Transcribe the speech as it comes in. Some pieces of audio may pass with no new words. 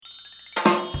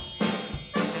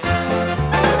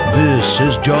This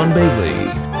is John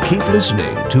Bailey. Keep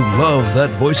listening to Love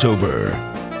That Voiceover.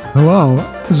 Hello,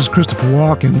 this is Christopher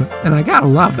Walken, and I gotta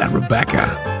love that Rebecca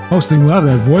hosting Love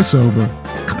That Voiceover.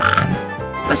 Come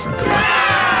on, listen to it.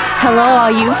 Hello, all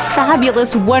you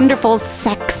fabulous, wonderful,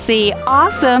 sexy,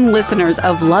 awesome listeners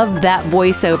of Love That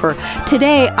Voiceover.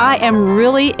 Today, I am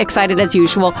really excited as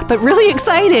usual, but really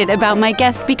excited about my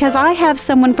guest because I have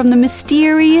someone from the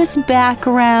mysterious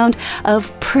background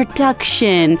of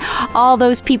production. All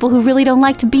those people who really don't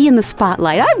like to be in the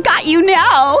spotlight. I've got you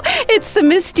now. It's the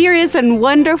mysterious and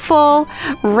wonderful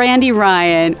Randy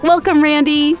Ryan. Welcome,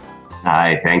 Randy.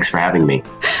 Hi, thanks for having me.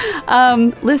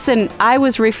 Listen, I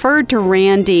was referred to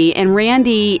Randy, and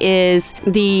Randy is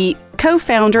the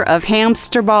co-founder of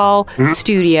Hamster Ball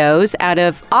Studios out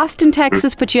of Austin,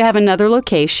 Texas, but you have another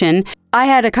location. I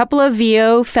had a couple of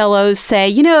VO fellows say,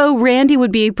 you know, Randy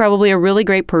would be probably a really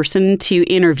great person to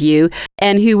interview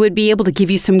and who would be able to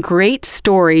give you some great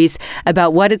stories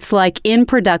about what it's like in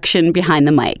production behind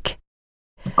the mic.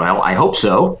 Well, I hope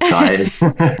so.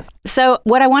 So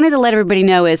what I wanted to let everybody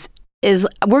know is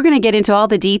we're going to get into all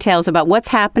the details about what's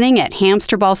happening at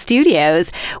Hamster Ball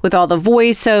Studios with all the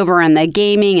voiceover and the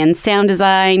gaming and sound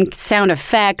design, sound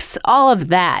effects, all of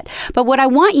that. But what I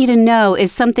want you to know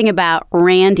is something about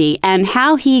Randy and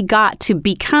how he got to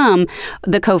become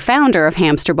the co-founder of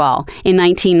Hamster Ball in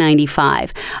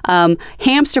 1995.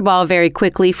 Hamster Ball, very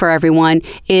quickly for everyone,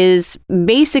 is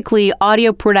basically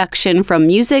audio production from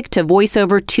music to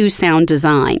voiceover to sound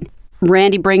design.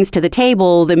 Randy brings to the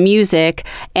table the music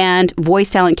and voice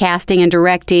talent casting and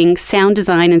directing, sound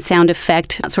design and sound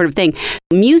effect sort of thing.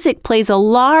 Music plays a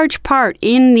large part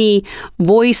in the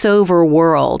voiceover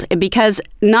world because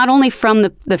not only from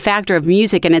the factor of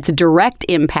music and its direct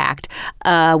impact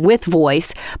with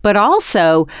voice, but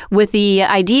also with the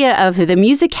idea of the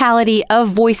musicality of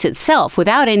voice itself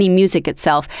without any music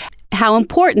itself. How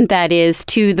important that is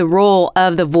to the role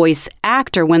of the voice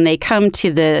actor when they come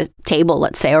to the table,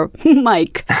 let's say, or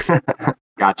mic.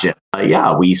 Gotcha.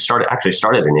 Yeah, we started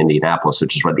in Indianapolis,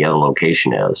 which is where the other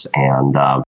location is, and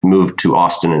moved to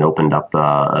Austin and opened up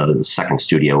the second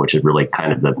studio, which is really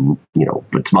kind of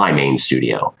it's my main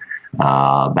studio,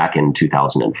 back in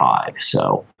 2005.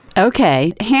 So.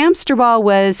 Okay. Hamster Ball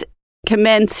was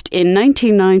commenced in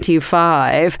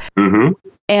 1995. Mm-hmm.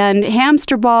 And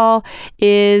Hamster Ball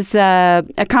is a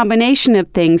combination of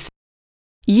things.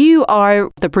 You are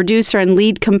the producer and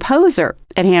lead composer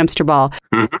at Hamster Ball.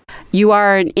 Mm-hmm.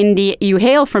 You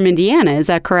hail from Indiana, is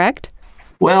that correct?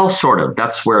 Well, sort of.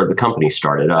 That's where the company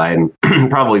started. I'm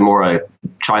probably more a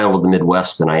child of the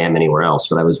Midwest than I am anywhere else,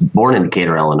 but I was born in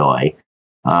Decatur, Illinois.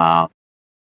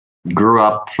 Grew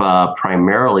up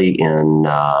primarily in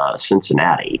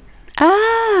Cincinnati.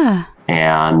 Ah.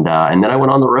 And then I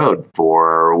went on the road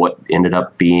for what ended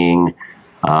up being,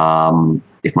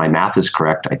 if my math is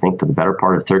correct, I think for the better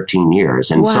part of 13 years.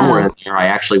 And somewhere in there, I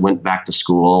actually went back to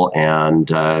school and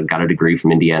got a degree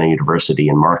from Indiana University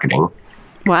in marketing.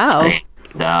 Wow.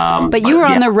 And, but you were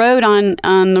on the road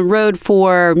on the road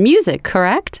for music,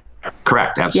 correct?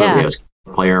 Correct. Absolutely. Yeah. I was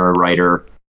a player, writer,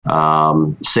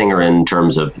 singer in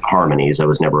terms of harmonies. I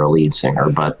was never a lead singer,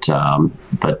 but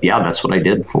yeah, that's what I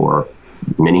did for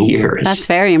many years. That's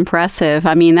very impressive.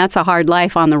 I mean, that's a hard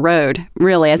life on the road,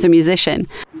 really, as a musician.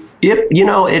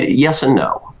 Yes and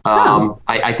no.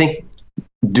 I think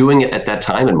doing it at that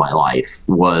time in my life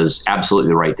was absolutely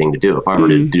the right thing to do. If I were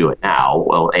to do it now,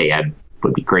 well, A, I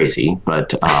would be crazy,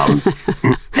 but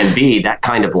and B, that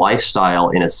kind of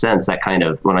lifestyle, in a sense, that kind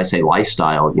of, when I say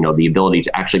lifestyle, the ability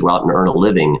to actually go out and earn a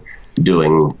living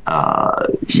doing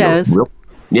shows.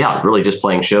 Really just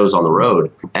playing shows on the road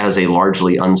as a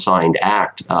largely unsigned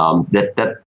act.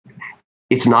 That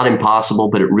it's not impossible,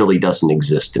 but it really doesn't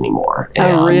exist anymore.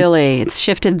 Oh, really? It's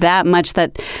shifted that much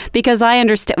because I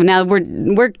understand. Now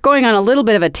we're going on a little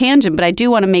bit of a tangent, but I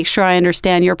do want to make sure I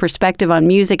understand your perspective on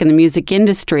music and the music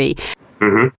industry.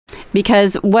 Mm-hmm.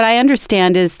 Because what I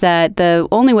understand is that the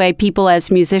only way people as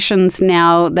musicians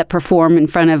now that perform in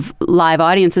front of live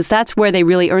audiences, that's where they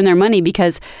really earn their money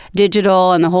because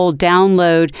digital and the whole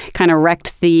download kind of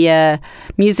wrecked the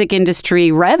music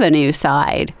industry revenue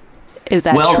side. Is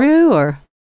that true or?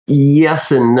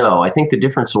 Yes and no. I think the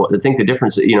difference,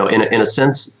 in a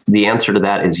sense, the answer to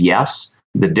that is yes.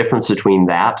 The difference between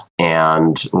that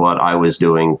and what I was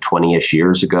doing 20-ish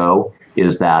years ago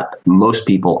is that most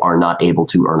people are not able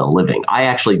to earn a living. I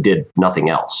actually did nothing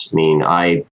else. I mean,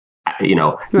 right.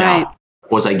 Now,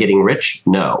 was I getting rich?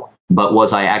 No. But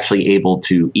was I actually able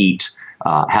to eat,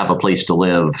 have a place to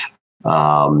live,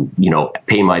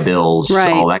 pay my bills,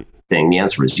 right. all that thing? The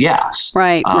answer is yes.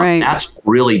 Right. That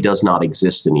really does not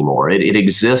exist anymore. It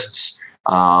exists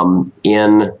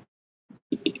in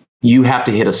you have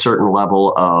to hit a certain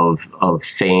level of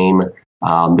fame.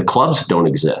 The clubs don't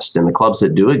exist, and the clubs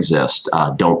that do exist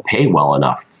don't pay well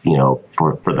enough,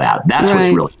 for that. That's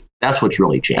what's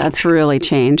really changed. That's really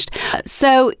changed.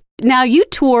 So now you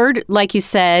toured, like you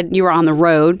said, you were on the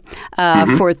road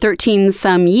for 13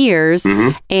 some years,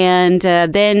 and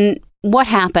then what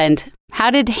happened? How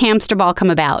did Hamster Ball come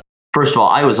about? First of all,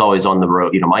 I was always on the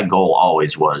road. My goal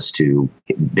always was to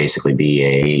basically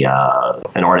be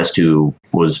an artist who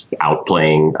was out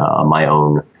playing my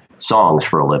own songs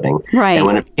for a living. Right. And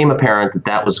when it became apparent that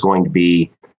that was going to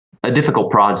be a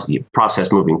difficult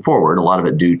process moving forward, a lot of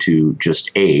it due to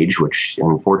just age, which,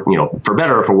 for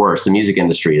better or for worse, the music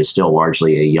industry is still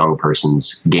largely a young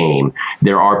person's game.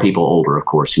 There are people older, of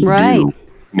course, who do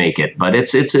make it, but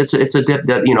it's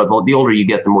the older you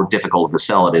get, the more difficult to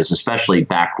sell it is, especially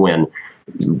back when,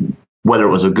 whether it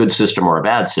was a good system or a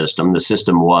bad system, the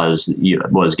system was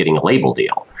getting a label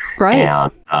deal. Right.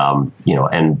 And,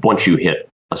 and once you hit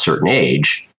a certain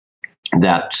age,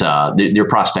 that your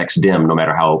prospects dim no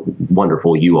matter how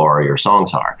wonderful you are or your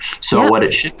songs are. So what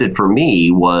it shifted for me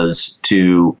was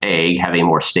to A, have a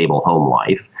more stable home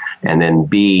life, and then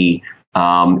B,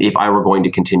 if I were going to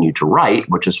continue to write,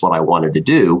 which is what I wanted to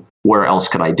do, where else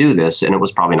could I do this? And it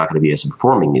was probably not going to be as a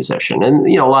performing musician. And,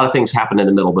 a lot of things happened in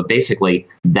the middle, but basically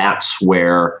that's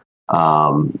where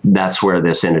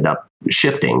this ended up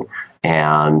shifting.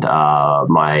 And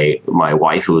my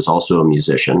wife, who is also a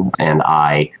musician, and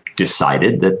I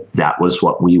decided that was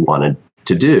what we wanted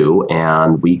to do.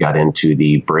 And we got into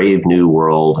the brave new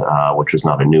world, which was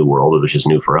not a new world, it was just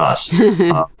new for us,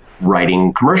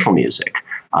 writing commercial music.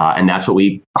 And that's what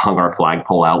we hung our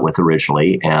flagpole out with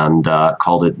originally, and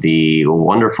called it the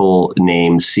wonderful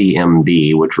name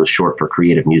CMB, which was short for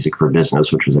Creative Music for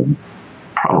Business, which was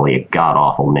probably a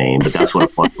god-awful name, but that's what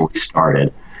it was when we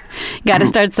started. Got to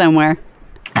start somewhere.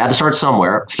 Had to start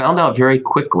somewhere. Found out very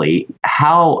quickly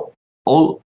how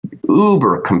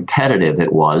uber competitive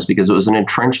it was, because it was an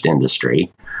entrenched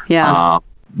industry. Yeah.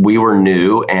 We were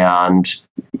new, and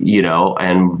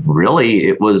really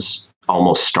it was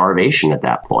almost starvation at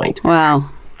that point. Wow.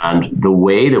 And the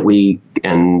way that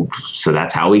so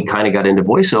that's how we kind of got into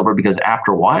voiceover, because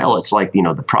after a while, it's like,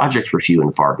 the projects were few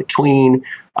and far between.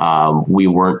 We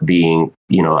weren't being,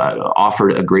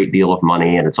 offered a great deal of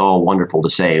money, and it's all wonderful to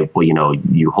say, well,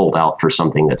 you hold out for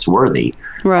something that's worthy.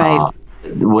 Right.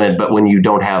 But when you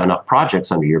don't have enough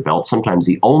projects under your belt, sometimes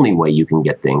the only way you can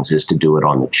get things is to do it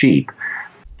on the cheap.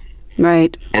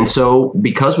 Right. And so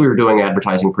because we were doing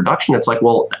advertising production, it's like,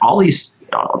 well,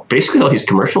 basically all these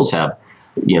commercials have,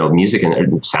 music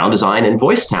and sound design and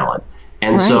voice talent.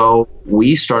 And so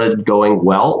we started going,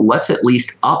 well, let's at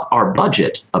least up our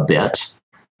budget a bit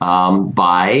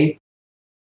by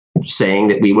saying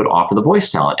that we would offer the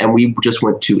voice talent. And we just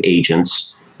went to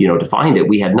agents, to find it.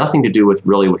 We had nothing to do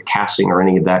with casting or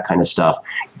any of that kind of stuff.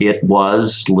 It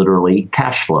was literally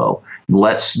cash flow.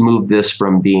 Let's move this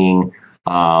from being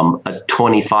a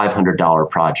 $2,500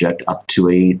 project up to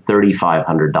a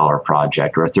 $3,500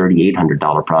 project or a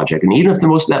 $3,800 project. And even if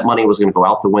most of that money was going to go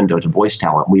out the window to voice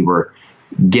talent, we were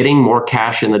getting more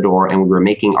cash in the door, and we were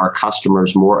making our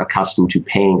customers more accustomed to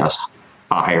paying us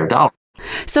a higher dollar.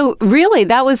 So really,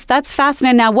 that's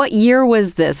fascinating. Now, what year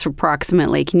was this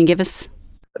approximately? Can you give us?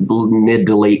 Mid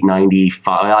to late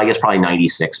 95, I guess probably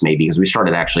 96 maybe, because we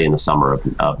started actually in the summer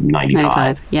of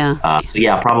 95. Yeah. So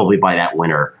yeah, probably by that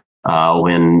winter,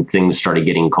 when things started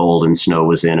getting cold and snow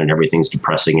was in and everything's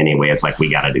depressing anyway, it's like, we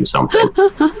got to do something.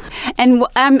 And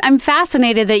I'm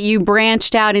fascinated that you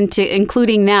branched out into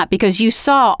including that, because you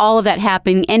saw all of that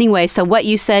happen anyway. So what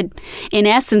you said, in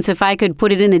essence, if I could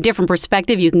put it in a different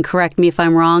perspective, you can correct me if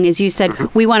I'm wrong, is you said,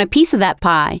 we want a piece of that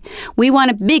pie. We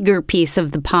want a bigger piece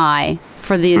of the pie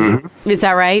for these. Is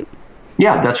that right?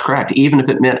 Yeah, that's correct. Even if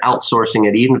it meant outsourcing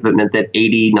it, even if it meant that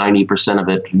 80, 90% of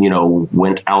it,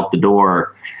 went out the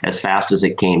door as fast as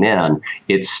it came in,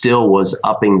 it still was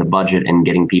upping the budget and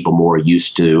getting people more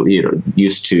used to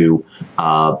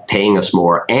paying us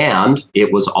more. And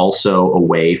it was also a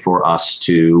way for us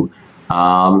to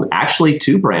actually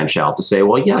to branch out, to say,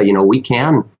 well, yeah, we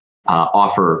can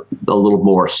offer a little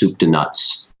more soup to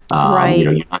nuts. Right.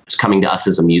 You're not just coming to us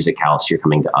as a music house, you're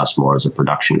coming to us more as a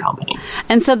production company.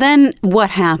 And so then what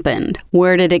happened?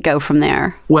 Where did it go from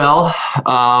there? Well,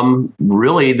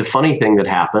 really, the funny thing that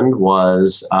happened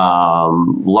was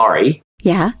Laurie,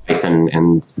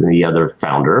 and the other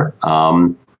founder,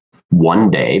 one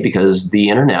day, because the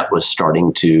internet was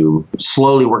starting to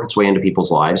slowly work its way into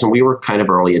people's lives, and we were kind of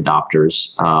early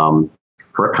adopters,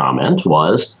 her comment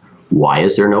was, why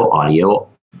is there no audio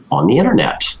on the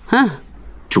internet?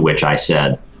 To which I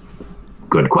said,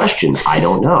 good question. I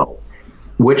don't know.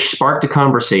 which sparked a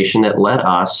conversation that led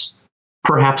us,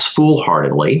 perhaps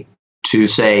foolhardily, to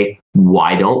say,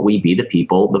 why don't we be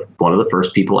one of the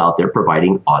first people out there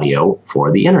providing audio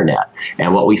for the internet?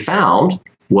 And what we found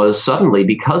was suddenly,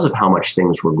 because of how much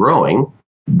things were growing,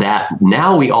 that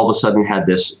now we all of a sudden had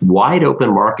this wide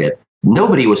open market.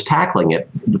 Nobody was tackling it.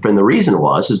 And the reason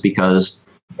is because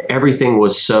everything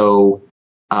was so,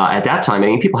 at that time, I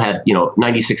mean, people had,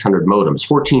 9,600 modems,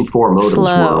 14.4 modems.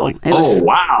 Slow.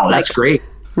 Wow, that's great.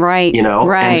 Right.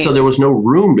 Right. And so there was no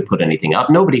room to put anything up.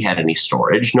 Nobody had any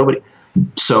storage.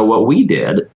 So what we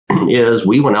did is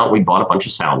we went out and we bought a bunch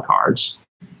of sound cards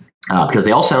because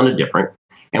they all sounded different.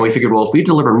 And we figured, well, if we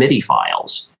deliver MIDI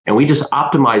files and we just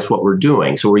optimize what we're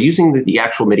doing, so we're using the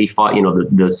actual MIDI file,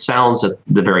 the sounds that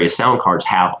the various sound cards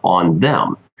have on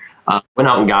them. Went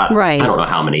out and got, I don't know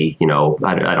how many, I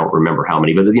don't remember how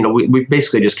many, but, we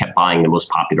basically just kept buying the most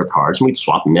popular cards and we'd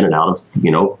swap them in and out of,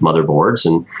 motherboards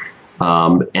and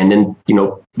then,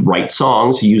 write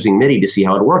songs using MIDI to see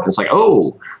how it worked. And it's like,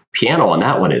 oh, piano on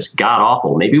that one is god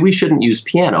awful. Maybe we shouldn't use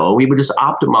piano. And we would just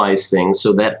optimize things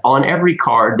so that on every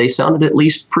card, they sounded at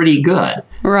least pretty good.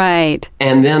 Right.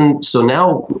 And then, so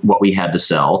now what we had to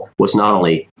sell was not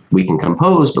only we can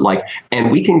compose, but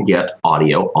and we can get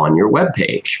audio on your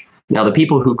webpage. Now, the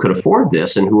people who could afford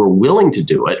this and who were willing to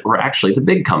do it were actually the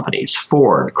big companies,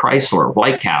 Ford, Chrysler,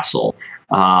 White Castle.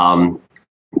 I'm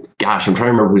trying to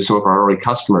remember who some of our early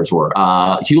customers were.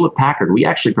 Hewlett-Packard, we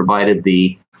actually provided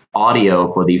the audio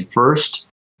for the first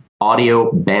audio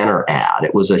banner ad.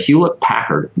 It was a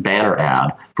Hewlett-Packard banner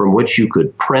ad from which you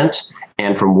could print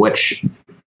and from which,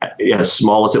 as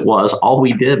small as it was, all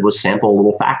we did was sample a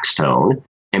little fax tone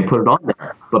and put it on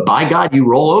there. But by God, you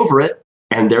roll over it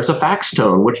and there's a fax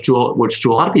tone, which to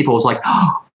a lot of people was like,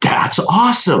 oh, that's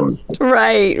awesome.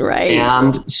 Right.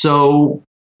 And so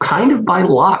kind of by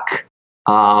luck,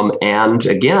 and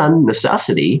again,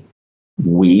 necessity,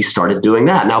 we started doing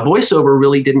that. Now, VoiceOver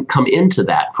really didn't come into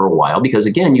that for a while because,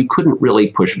 again, you couldn't really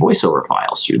push VoiceOver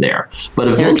files through there. But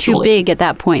eventually, they're too big at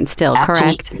that point still,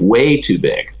 correct? Way too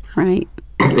big. Right.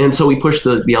 And so we pushed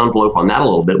the envelope on that a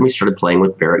little bit, and we started playing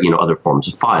with other forms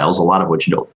of files, a lot of which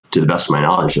don't, to the best of my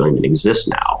knowledge, don't even exist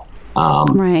now.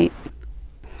 Right.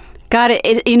 Got it.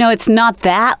 It's not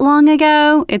that long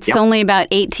ago. It's only about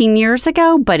 18 years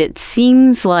ago, but it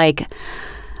seems like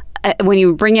when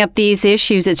you bring up these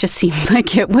issues, it just seems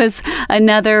like it was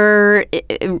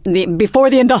before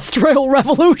the Industrial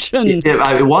Revolution.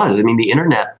 It was. I mean, the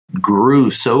internet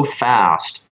grew so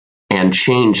fast and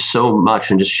changed so much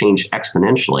and just changed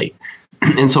exponentially.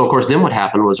 And so, of course, then what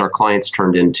happened was our clients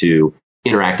turned into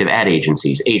interactive ad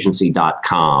agencies,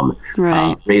 agency.com,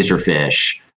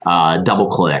 Razorfish,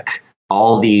 DoubleClick,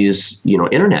 all these,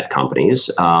 internet companies,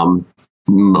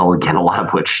 again, a lot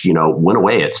of which, went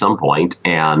away at some point.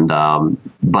 And,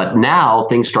 but now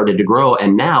things started to grow.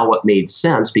 And now what made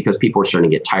sense, because people were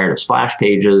starting to get tired of splash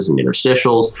pages and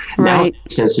interstitials, now it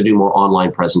makes sense to do more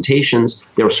online presentations.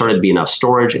 There started to be enough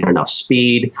storage and enough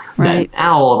speed that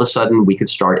now all of a sudden we could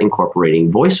start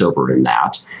incorporating VoiceOver in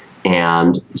that.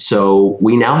 And so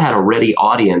we now had a ready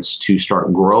audience to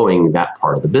start growing that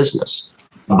part of the business.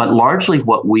 But largely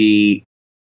what we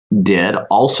did,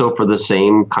 also for the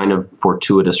same kind of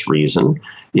fortuitous reason,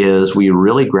 is we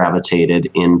really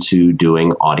gravitated into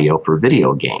doing audio for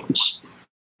video games.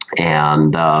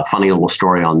 And funny little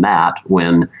story on that,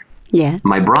 when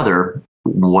my brother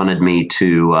wanted me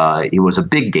to, he was a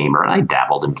big gamer, and I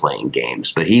dabbled in playing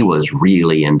games, but he was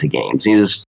really into games.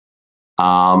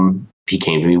 He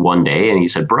came to me one day and he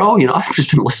said, bro, I've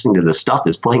just been listening to this stuff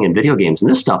that's playing in video games, and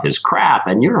this stuff is crap,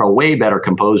 and you're a way better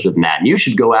composer than that, and you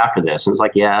should go after this. And it's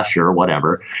like, yeah, sure,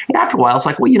 whatever. And after a while, it's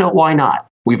like, well, why not?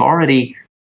 We've already,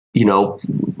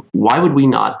 why would we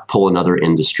not pull another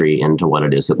industry into what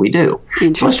it is that we do?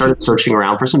 So I started searching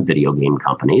around for some video game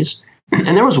companies,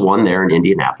 and there was one there in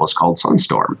Indianapolis called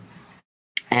Sunstorm.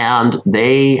 And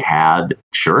they had,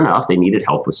 sure enough, they needed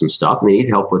help with some stuff, and they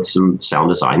needed help with some sound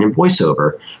design and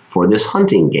voiceover for this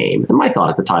hunting game. And my thought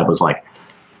at the time was like,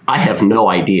 I have no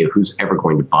idea who's ever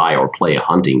going to buy or play a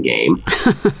hunting game.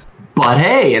 But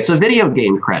hey, it's a video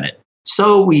game credit.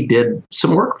 So we did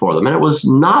some work for them, and it was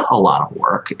not a lot of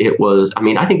work. It was,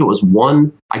 I think it was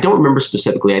one, I don't remember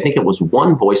specifically, I think it was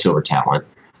one voiceover talent,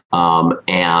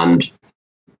 and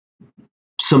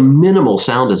some minimal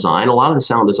sound design. A lot of the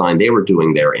sound design they were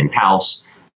doing there in-house.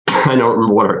 I don't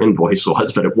remember what our invoice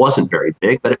was, but it wasn't very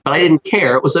big. But I didn't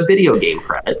care. It was a video game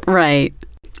credit. Right.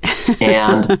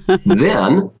 And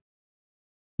then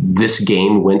this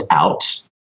game went out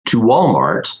to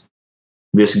Walmart,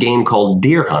 this game called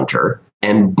Deer Hunter,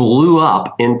 and blew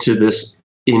up into this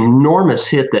enormous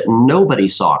hit that nobody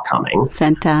saw coming.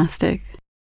 Fantastic.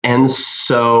 And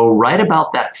so right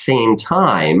about that same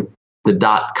time, the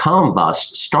dot-com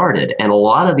bust started. And a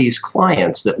lot of these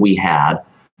clients that we had,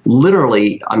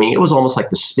 literally, I mean, it was almost like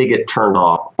the spigot turned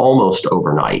off almost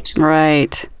overnight.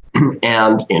 Right.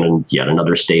 And in yet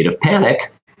another state of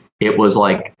panic, it was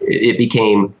like, it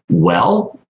became,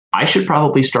 well, I should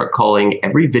probably start calling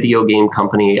every video game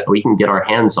company we can get our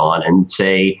hands on and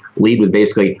say, lead with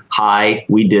basically, hi,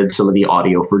 we did some of the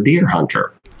audio for Deer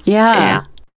Hunter. Yeah.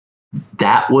 And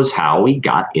that was how we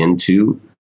got into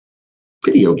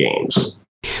video games.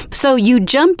 So you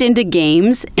jumped into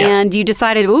games and you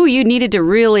decided, you needed to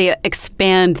really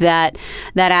expand that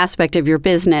aspect of your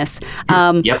business.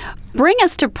 Yep. Bring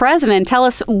us to present and tell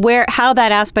us how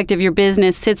that aspect of your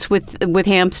business sits with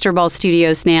Hamster Ball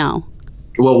Studios now.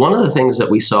 Well, one of the things that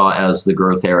we saw as the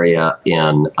growth area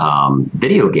in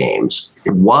video games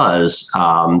was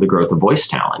the growth of voice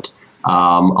talent. A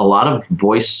lot of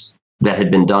voice that had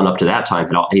been done up to that time,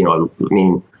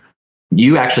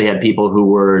 you actually had people who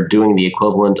were doing the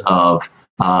equivalent of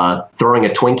throwing a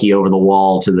Twinkie over the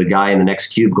wall to the guy in the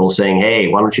next cubicle saying, hey,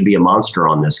 why don't you be a monster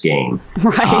on this game?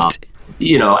 Right.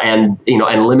 And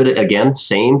limited, again,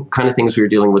 same kind of things we were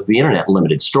dealing with the internet,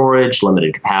 limited storage,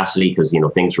 limited capacity, because,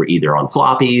 things were either on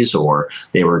floppies or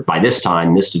they were, by this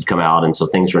time, Myst had come out. And so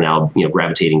things were now,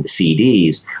 gravitating to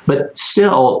CDs. But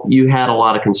still, you had a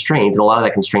lot of constraint, and a lot of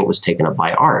that constraint was taken up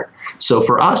by art. So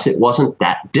for us, it wasn't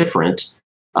that different.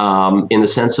 In the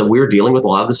sense of we were dealing with a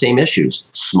lot of the same issues,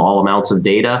 small amounts of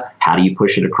data. How do you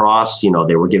push it across? They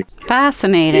were giving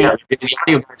fascinating. The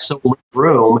audio guys so little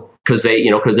room because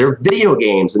they're video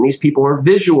games and these people are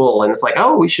visual, and it's like,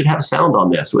 oh, we should have sound on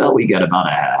this. Well, we got about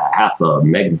a half a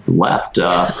meg left.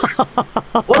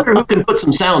 Wonder who can put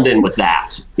some sound in with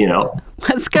that.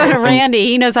 Let's go to Randy.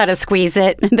 He knows how to squeeze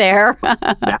it there.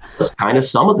 That was kind of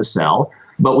some of the sell.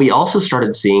 But we also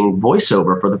started seeing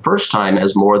voiceover for the first time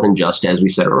as more than just, as we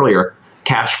said earlier,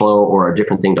 cash flow or a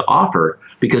different thing to offer.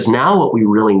 Because now what we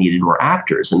really needed were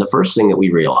actors. And the first thing that we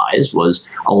realized was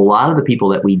a lot of the people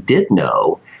that we did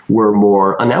know were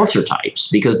more announcer types,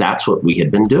 because that's what we had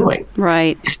been doing.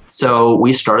 Right. So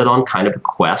we started on kind of a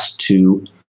quest to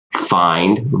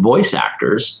find voice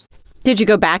actors. Did you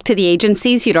go back to the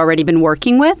agencies you'd already been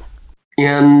working with?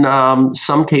 In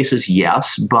some cases,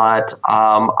 yes, but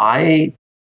I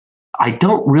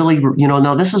don't really,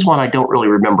 this is one I don't really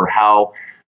remember how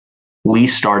we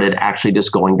started actually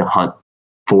just going to hunt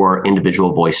for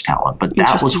individual voice talent, but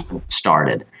that was when it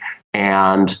started.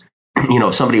 And,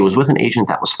 if somebody was with an agent,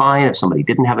 that was fine. If somebody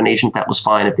didn't have an agent, that was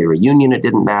fine. If they were a union, it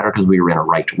didn't matter because we were in a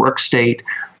right to work state.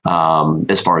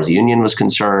 As far as the union was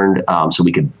concerned, so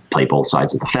we could play both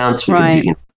sides of the fence. We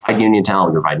could provide union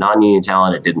talent, we could provide non-union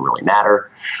talent. It didn't really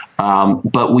matter.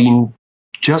 But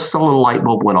just a little light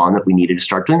bulb went on that we needed to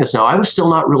start doing this. Now, I was still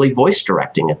not really voice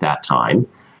directing at that time.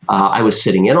 I was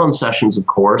sitting in on sessions, of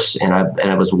course, and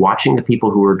I was watching the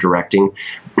people who were directing.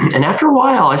 And after a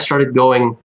while, I started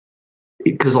going,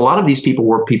 because a lot of these people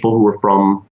were people who were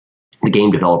from the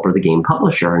game developer, the game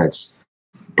publisher, and it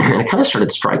kind of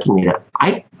started striking me that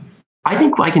I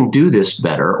think I can do this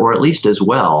better, or at least as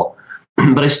well,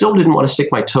 but I still didn't want to stick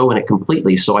my toe in it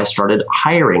completely. So I started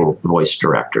hiring voice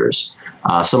directors,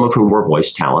 some of whom were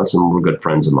voice talents and were good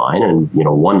friends of mine. And,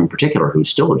 one in particular who's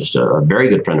still just a very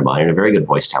good friend of mine and a very good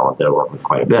voice talent that I work with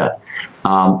quite a bit.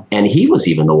 And he was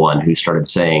even the one who started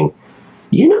saying,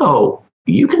 you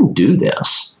can do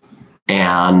this.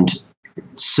 And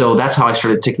so that's how I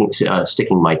started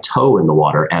sticking my toe in the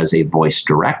water as a voice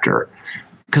director,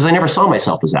 because I never saw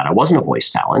myself as that. I wasn't a voice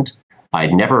talent.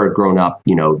 I'd never grown up,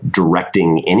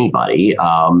 directing anybody.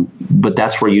 But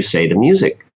that's where you say the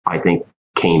music, I think,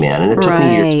 came in. And it took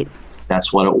me years.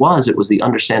 That's what it was. It was the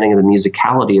understanding of the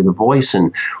musicality of the voice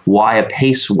and why a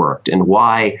pace worked and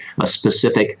why a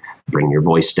specific bring your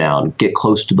voice down, get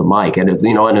close to the mic. And,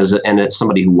 as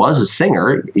somebody who was a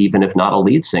singer, even if not a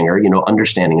lead singer,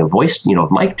 understanding of voice,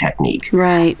 of mic technique.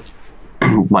 Right.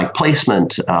 Mic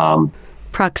placement.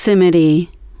 Proximity.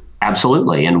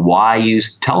 Absolutely. And why you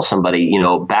tell somebody,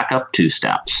 back up 2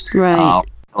 steps. Right.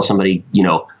 Tell somebody,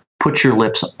 put your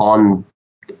lips on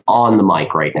the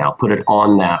mic right now. Put it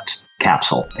on that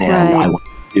capsule. And I want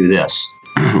to do this.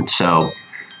 So,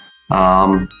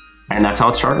 and that's how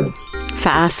it started.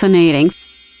 Fascinating.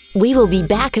 We will be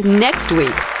back next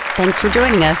week. Thanks for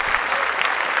joining us.